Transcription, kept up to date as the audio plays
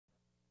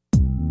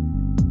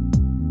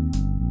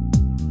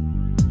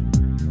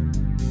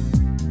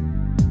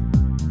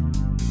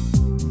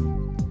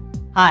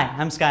Hi,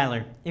 I'm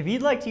Skylar. If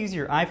you'd like to use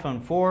your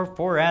iPhone 4,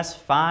 4S,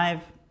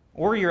 5,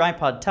 or your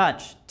iPod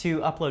Touch to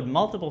upload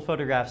multiple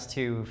photographs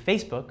to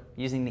Facebook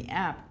using the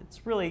app,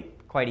 it's really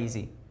quite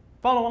easy.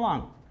 Follow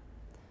along.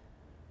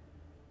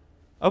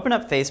 Open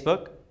up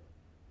Facebook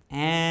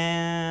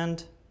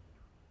and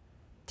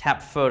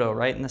tap Photo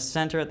right in the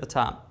center at the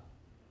top.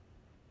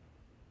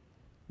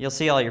 You'll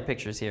see all your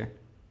pictures here.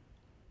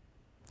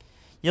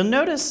 You'll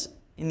notice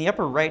in the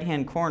upper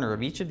right-hand corner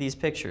of each of these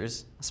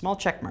pictures a small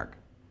check mark.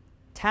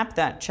 Tap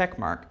that check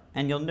mark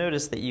and you'll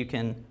notice that you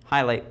can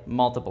highlight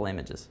multiple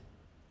images.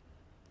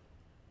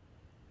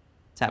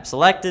 Tap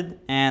Selected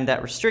and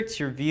that restricts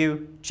your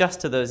view just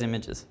to those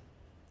images.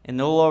 In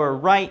the lower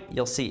right,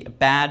 you'll see a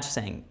badge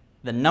saying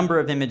the number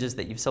of images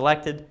that you've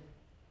selected.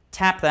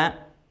 Tap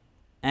that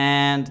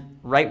and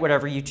write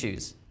whatever you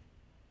choose.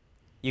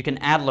 You can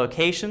add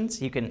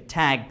locations, you can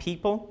tag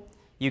people,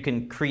 you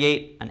can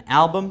create an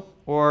album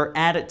or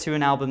add it to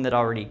an album that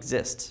already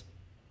exists.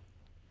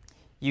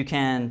 You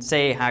can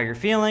say how you're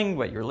feeling,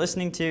 what you're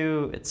listening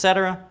to,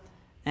 etc.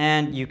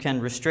 And you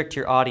can restrict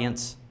your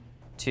audience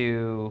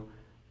to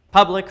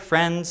public,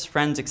 friends,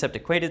 friends except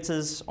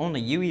acquaintances,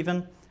 only you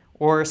even,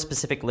 or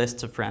specific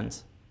lists of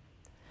friends.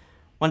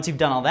 Once you've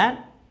done all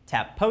that,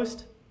 tap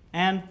Post,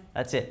 and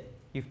that's it.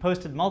 You've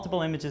posted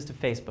multiple images to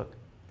Facebook.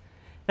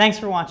 Thanks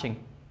for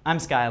watching. I'm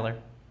Skylar.